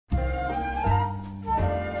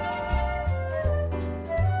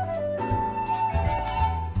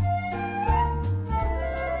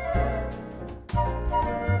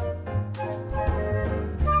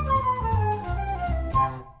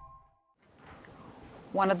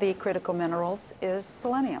One of the critical minerals is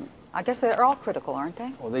selenium. I guess they're all critical, aren't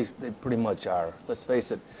they? Well, they pretty much are. Let's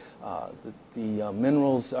face it, the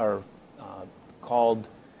minerals are called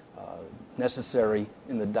necessary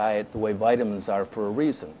in the diet the way vitamins are for a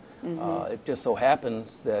reason. It just so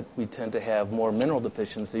happens that we tend to have more mineral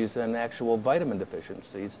deficiencies than actual vitamin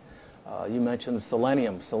deficiencies. You mentioned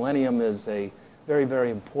selenium. Selenium is a very,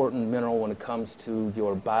 very important mineral when it comes to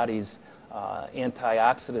your body's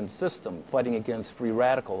antioxidant system, fighting against free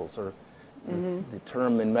radicals, or the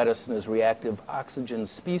term in medicine is reactive oxygen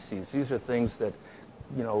species. These are things that,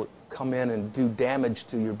 you know, come in and do damage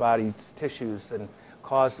to your body's tissues and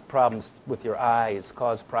cause problems with your eyes,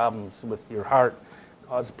 cause problems with your heart,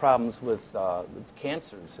 cause problems with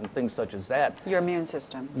cancers and things such as that. Your immune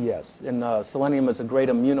system. Yes, and selenium is a great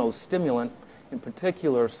immunostimulant. In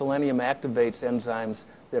particular, selenium activates enzymes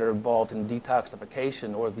that are involved in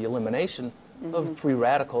detoxification or the elimination of free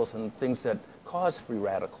radicals and things that cause free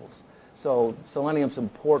radicals. So selenium's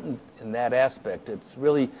important in that aspect. It's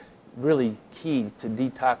really, really key to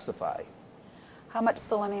detoxify. How much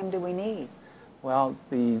selenium do we need? Well,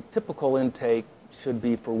 the typical intake should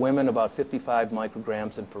be for women about 55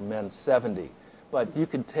 micrograms and for men 70. But you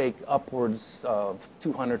could take upwards of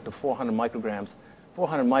 200 to 400 micrograms.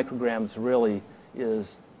 400 micrograms really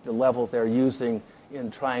is the level they're using in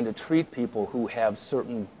trying to treat people who have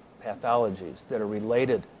certain pathologies that are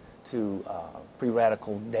related to free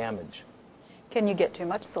radical damage. Can you get too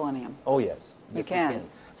much selenium? Oh, yes. You can.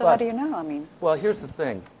 So how do you know? I mean, well, here's the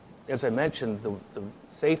thing. As I mentioned, the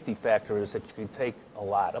safety factor is that you can take a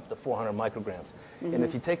lot, up to 400 micrograms. And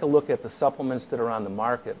if you take a look at the supplements that are on the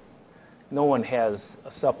market, no one has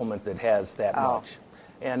a supplement that has that much.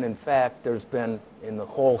 And in fact, there's been, in the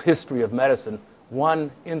whole history of medicine,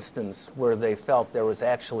 one instance where they felt there was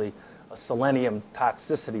actually a selenium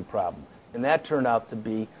toxicity problem. And that turned out to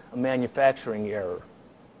be a manufacturing error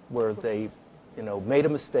where they, you know, made a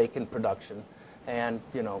mistake in production. And,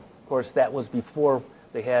 you know, of course, that was before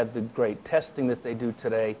they had the great testing that they do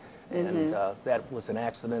today. And that was an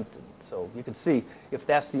accident. So you can see, if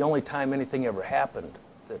that's the only time anything ever happened,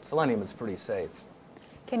 that selenium is pretty safe.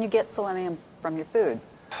 Can you get selenium from your food?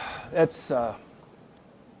 That's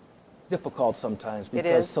difficult sometimes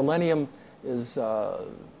because selenium is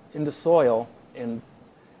in the soil, and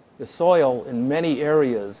the soil in many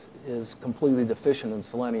areas is completely deficient in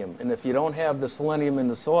selenium. And if you don't have the selenium in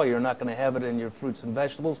the soil, you're not going to have it in your fruits and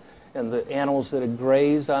vegetables. And the animals that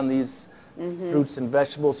graze on these fruits and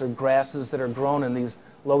vegetables or grasses that are grown in these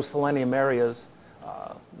low selenium areas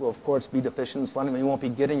will, of course, be deficient in selenium. You won't be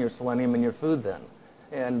getting your selenium in your food then.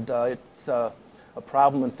 And it's a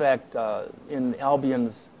problem. In fact, in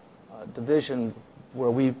Albion's division, where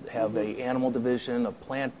we have an animal division, a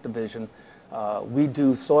plant division, we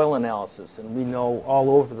do soil analysis, and we know all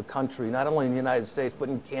over the country, not only in the United States, but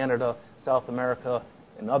in Canada, South America,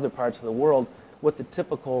 and other parts of the world, what the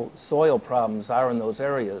typical soil problems are in those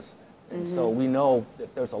areas. And so we know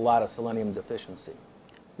that there's a lot of selenium deficiency.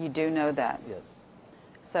 You do know that? Yes.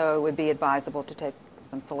 So it would be advisable to take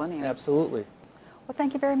some selenium? Absolutely. Well,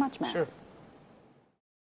 thank you very much, Max. Sure.